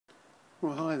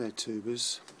Well, hi there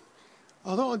tubers.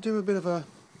 I thought I'd do a bit of a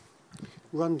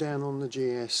rundown on the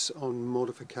GS on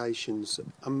modifications,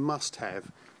 a must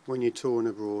have when you're touring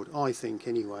abroad, I think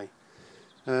anyway.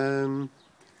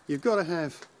 You've got to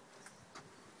have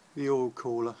the oil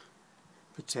cooler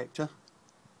protector,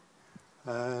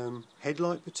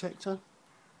 headlight protector,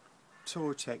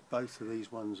 Touratech both of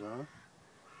these ones are.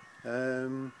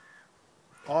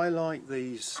 I like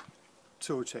these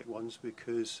Touratech ones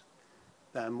because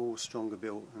they're more stronger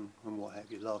built and what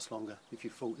have you, last longer if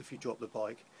you drop the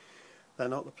bike. They're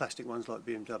not the plastic ones like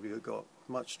BMW have got,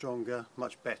 much stronger,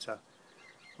 much better.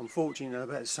 Unfortunately they're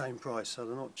about the same price, so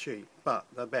they're not cheap, but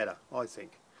they're better, I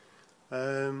think.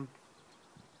 The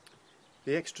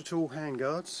extra tall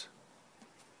handguards,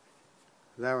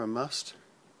 they're a must.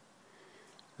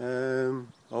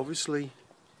 Obviously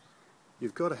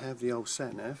you've got to have the old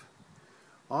sat-nav.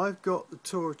 I've got the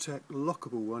Touratech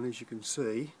lockable one, as you can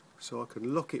see, so I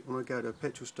can lock it when I go to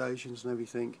petrol stations and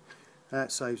everything.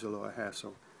 That saves a lot of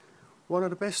hassle. One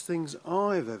of the best things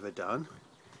I've ever done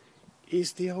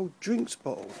is the old drinks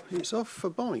bottle. It's off for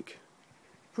bike,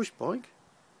 push bike.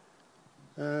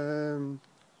 You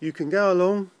can go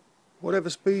along whatever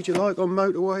speed you like on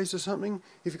motorways or something.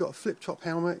 If you've got a flip-top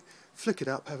helmet, flick it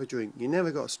up, have a drink. You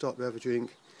never got to stop to have a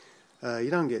drink.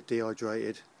 You don't get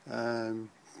dehydrated.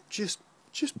 Just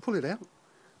pull it out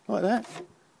like that.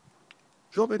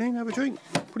 Drop it in, have a drink,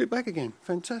 put it back again.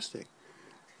 Fantastic.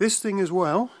 This thing as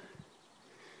well,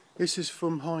 this is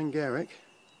from Hein Garrick.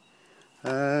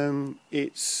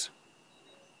 It's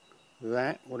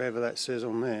that, whatever that says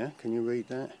on there, can you read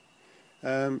that?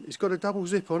 It's got a double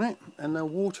zip on it and they're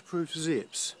waterproof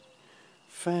zips.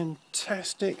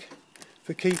 Fantastic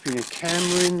for keeping a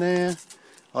camera in there.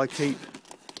 I keep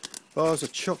bars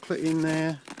of chocolate in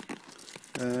there.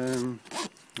 I've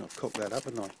cocked that up,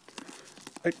 haven't I?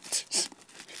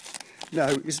 No,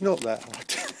 it's not that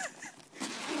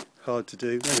hard to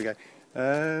do. There we go.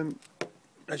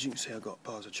 As you can see, I've got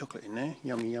bars of chocolate in there.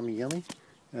 Yummy, yummy, yummy.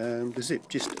 The zip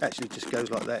actually just goes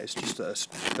like that. It's just that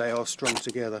they are strung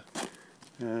together.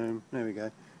 There we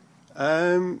go.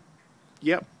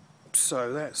 Yep.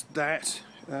 So that's that.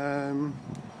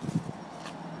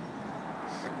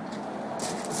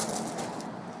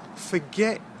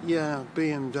 Forget your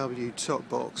BMW top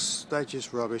box. They're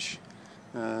just rubbish.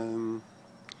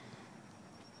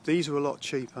 These are a lot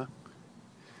cheaper.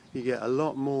 You get a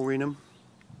lot more in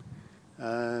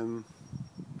them.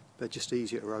 They're just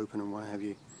easier to open and what have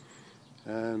you.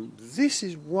 This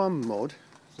is one mod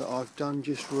that I've done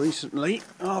just recently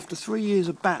after 3 years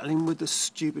of battling with the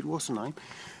stupid what's the name.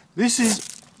 This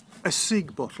is a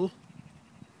cig bottle.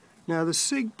 Now the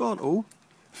cig bottle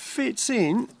fits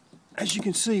in, as you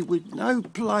can see, with no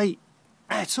plate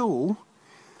at all,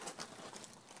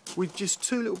 with just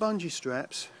two little bungee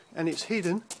straps, and it's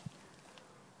hidden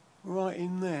right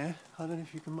in there. I don't know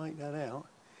if you can make that out,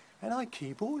 and I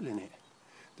keep oil in it.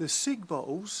 The cig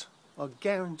bottles are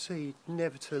guaranteed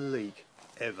never to leak,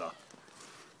 ever.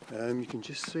 You can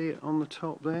just see it on the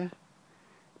top there.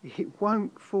 It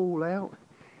won't fall out.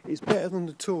 It's better than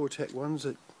the Touratech ones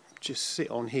that just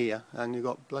sit on here, and you've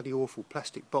got bloody awful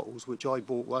plastic bottles, which I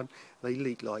bought one. They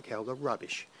leak like hell. They're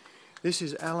rubbish. This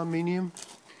is aluminium.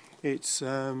 It's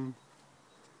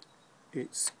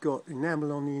got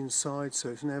enamel on the inside, so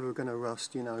it's never going to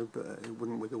rust, you know, but it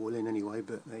wouldn't with oil in anyway,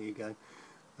 but there you go.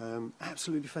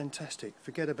 Absolutely fantastic.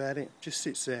 Forget about it. Just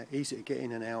sits there, easy to get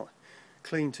in and out,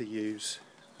 clean to use.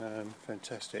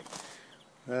 Fantastic.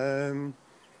 I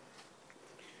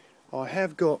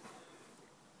have got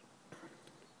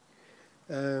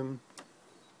I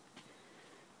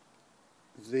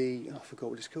forgot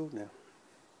what it's called now.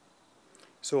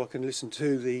 So I can listen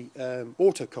to the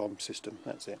autocom system,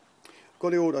 that's it. I've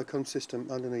got the autocom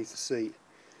system underneath the seat,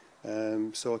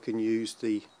 so I can use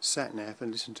the sat-nav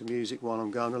and listen to music while I'm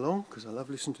going along, because I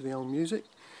love listening to the old music.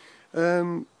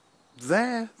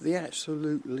 They're the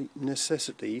absolutely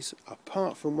necessities,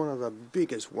 apart from one of the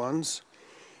biggest ones,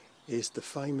 is the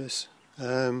famous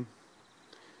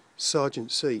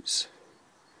Sergeant seats.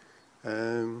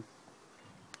 You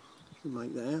can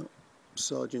make that out.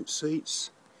 Sergeant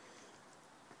seats.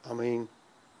 I mean,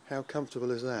 how comfortable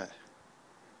is that?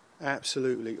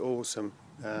 Absolutely awesome.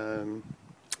 The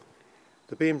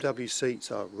BMW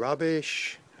seats are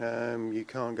rubbish. You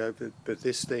can't go, but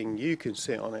this thing, you can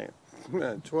sit on it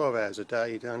 12 hours a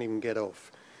day, you don't even get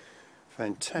off.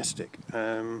 Fantastic. If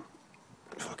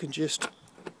I can just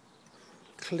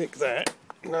click that.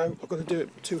 No, I've got to do it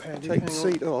two-handed. Take the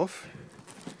seat off,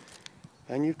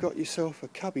 and you've got yourself a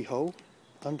cubby hole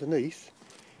underneath,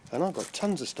 and I've got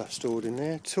tons of stuff stored in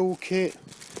there. Toolkit,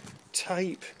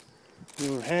 tape,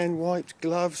 hand wipes,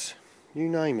 gloves, you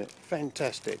name it,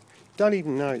 fantastic. Don't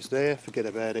even know it's there, forget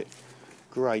about it.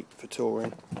 Great for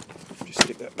touring. Just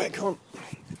stick that back on.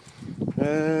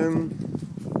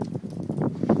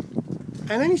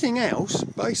 And anything else,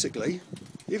 basically,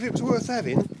 if it was worth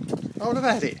having, I would have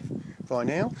had it by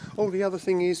now. Oh, the other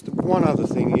thing is, the one other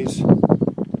thing is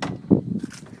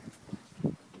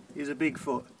a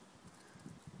Bigfoot.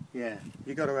 Yeah,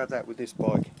 you got to have that with this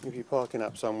bike. If you're parking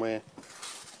up somewhere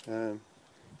in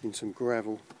some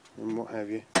gravel and what have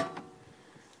you.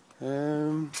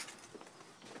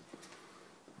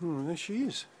 There she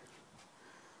is,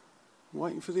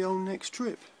 waiting for the old next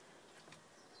trip.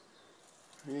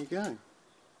 There you go.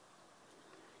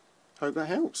 Hope that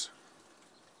helps.